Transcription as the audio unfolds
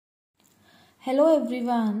Hello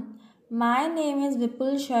everyone, my name is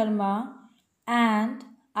Vipul Sharma and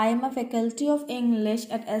I am a faculty of English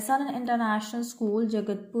at SRN International School,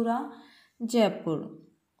 Jagatpura, Jaipur.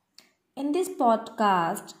 In this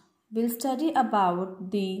podcast, we'll study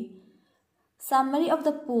about the summary of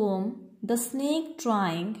the poem The Snake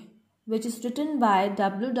Drawing, which is written by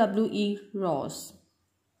W. Ross.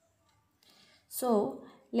 So,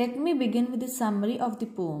 let me begin with the summary of the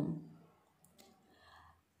poem.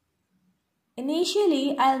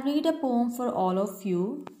 Initially, I'll read a poem for all of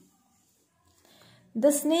you.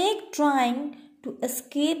 The snake trying to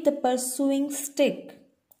escape the pursuing stick,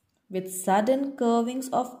 with sudden curvings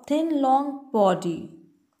of thin long body.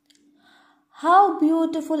 How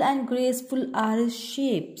beautiful and graceful are his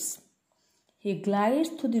shapes. He glides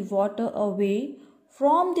through the water away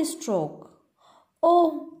from the stroke.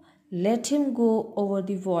 Oh, let him go over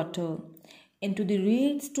the water, into the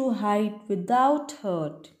reeds to hide without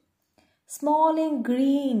hurt. Small and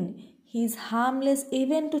green, he is harmless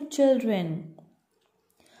even to children.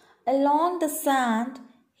 Along the sand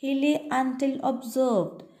he lay until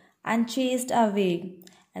observed and chased away,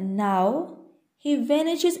 and now he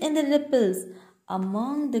vanishes in the ripples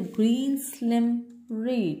among the green slim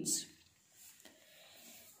reeds.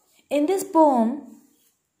 In this poem,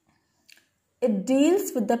 it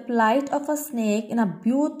deals with the plight of a snake in a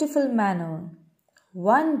beautiful manner.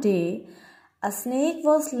 One day, a snake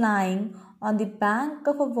was lying on the bank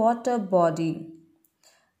of a water body.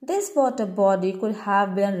 This water body could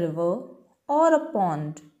have been a river or a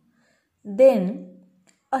pond. Then,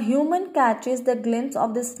 a human catches the glimpse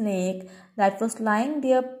of the snake that was lying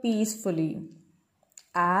there peacefully.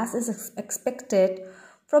 As is expected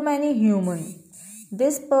from any human,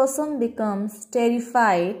 this person becomes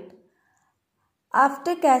terrified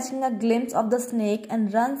after catching a glimpse of the snake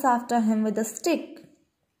and runs after him with a stick.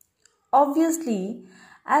 Obviously,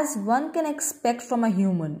 as one can expect from a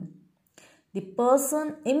human, the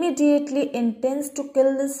person immediately intends to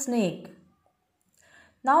kill the snake.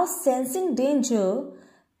 Now, sensing danger,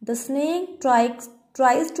 the snake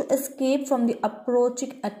tries to escape from the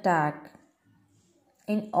approaching attack.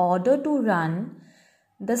 In order to run,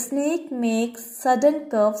 the snake makes sudden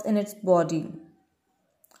curves in its body.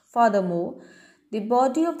 Furthermore, the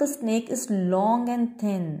body of the snake is long and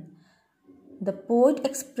thin. The poet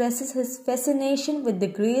expresses his fascination with the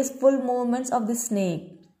graceful movements of the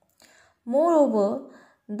snake. Moreover,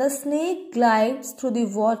 the snake glides through the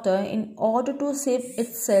water in order to save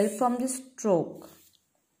itself from the stroke.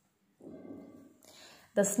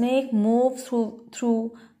 The snake moves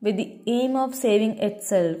through with the aim of saving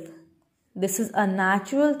itself. This is a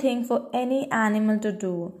natural thing for any animal to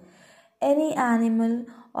do. Any animal,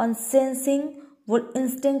 on sensing, would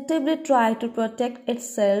instinctively try to protect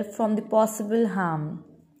itself from the possible harm.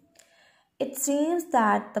 It seems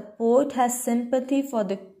that the poet has sympathy for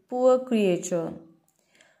the poor creature.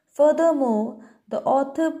 Furthermore, the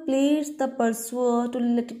author pleads the pursuer to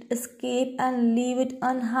let it escape and leave it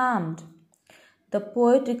unharmed. The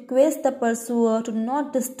poet requests the pursuer to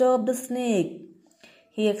not disturb the snake.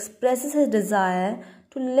 He expresses his desire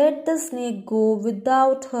to let the snake go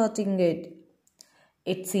without hurting it.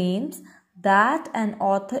 It seems that an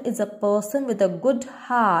author is a person with a good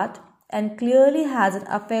heart and clearly has an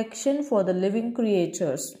affection for the living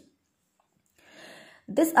creatures.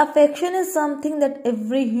 This affection is something that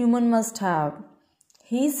every human must have.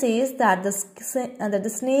 He says that the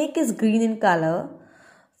snake is green in color.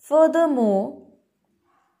 Furthermore,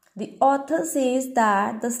 the author says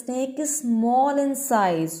that the snake is small in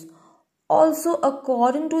size. Also,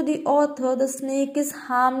 according to the author, the snake is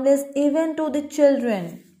harmless even to the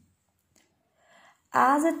children.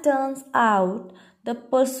 As it turns out, the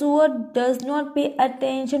pursuer does not pay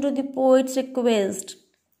attention to the poet's request.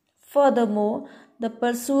 Furthermore, the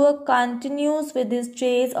pursuer continues with his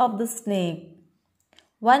chase of the snake.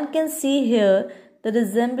 One can see here the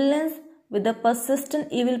resemblance with the persistent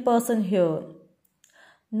evil person here.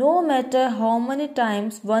 No matter how many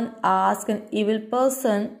times one asks an evil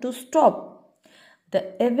person to stop,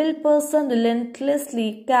 the evil person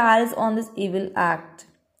relentlessly carries on this evil act.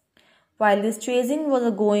 While this chasing was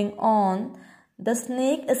going on, the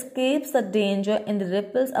snake escapes the danger in the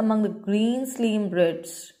ripples among the green slim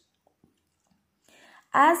reeds.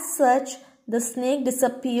 As such, the snake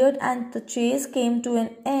disappeared and the chase came to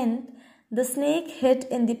an end. The snake hid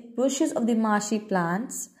in the bushes of the marshy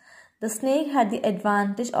plants. The snake had the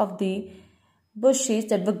advantage of the bushes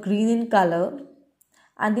that were green in color.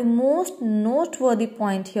 And the most noteworthy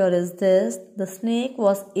point here is this: the snake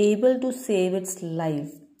was able to save its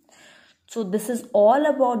life. So this is all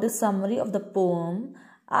about the summary of the poem.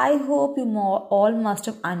 I hope you all must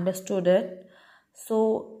have understood it.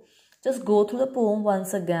 So Just go through the poem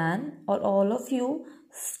once again, or all of you.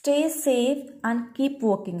 Stay safe and keep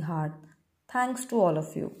working hard. Thanks to all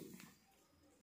of you.